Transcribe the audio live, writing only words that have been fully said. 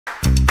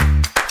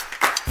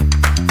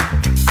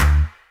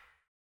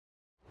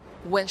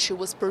When she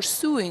was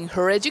pursuing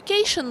her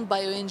education,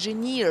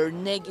 bioengineer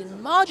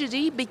Negin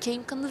Majidi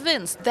became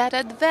convinced that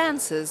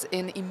advances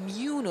in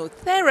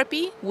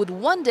immunotherapy would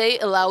one day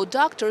allow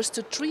doctors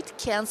to treat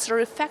cancer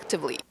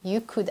effectively.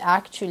 You could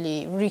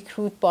actually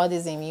recruit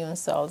body's immune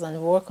cells and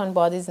work on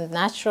body's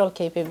natural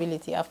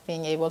capability of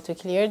being able to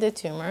clear the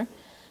tumor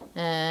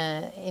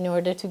in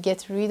order to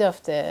get rid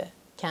of the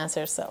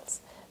cancer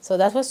cells. So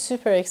that was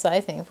super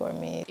exciting for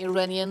me.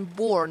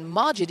 Iranian-born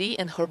Majidi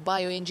and her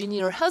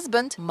bioengineer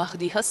husband,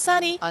 Mahdi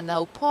Hassani, are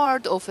now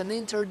part of an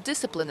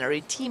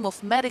interdisciplinary team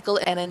of medical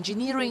and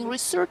engineering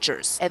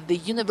researchers at the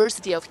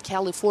University of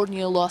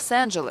California, Los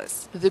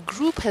Angeles. The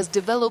group has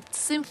developed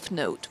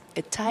SymphNote,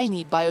 a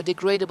tiny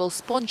biodegradable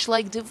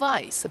sponge-like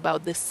device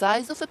about the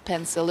size of a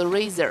pencil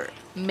eraser.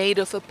 Made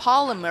of a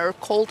polymer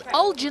called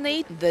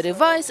alginate, the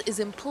device is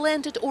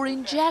implanted or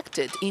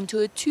injected into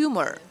a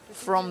tumor.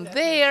 From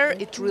there,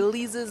 it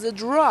releases a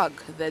drug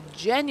that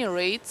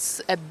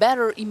generates a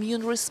better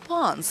immune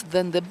response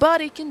than the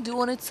body can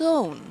do on its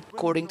own,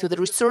 according to the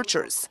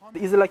researchers.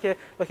 It's like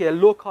a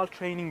local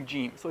training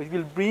gym. So it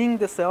will bring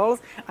the cells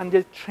and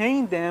they'll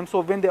train them,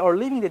 so when they are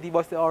leaving the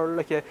device, they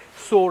are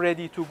so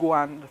ready to go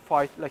and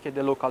fight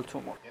the local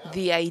tumor.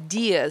 The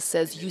idea,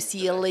 says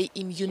UCLA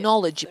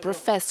immunology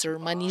professor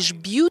Manish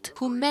Butte,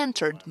 who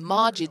mentored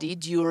Majidi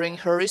during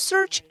her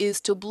research,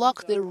 is to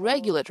block the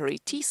regulatory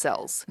T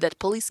cells that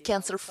police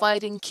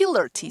cancer-fighting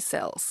killer T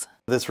cells.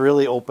 This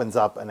really opens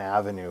up an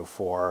avenue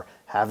for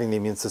having the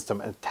immune system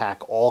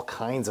attack all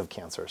kinds of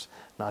cancers,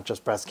 not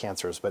just breast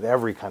cancers, but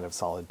every kind of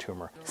solid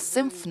tumor.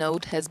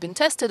 SymphNote has been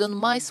tested on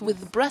mice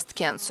with breast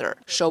cancer,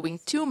 showing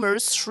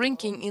tumors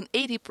shrinking in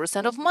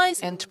 80% of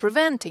mice and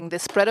preventing the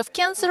spread of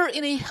cancer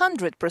in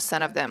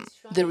 100% of them.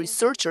 The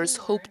researchers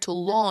hope to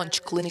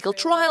launch clinical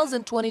trials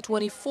in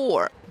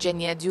 2024.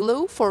 Genia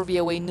Dulot for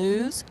VOA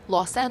News,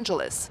 Los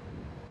Angeles.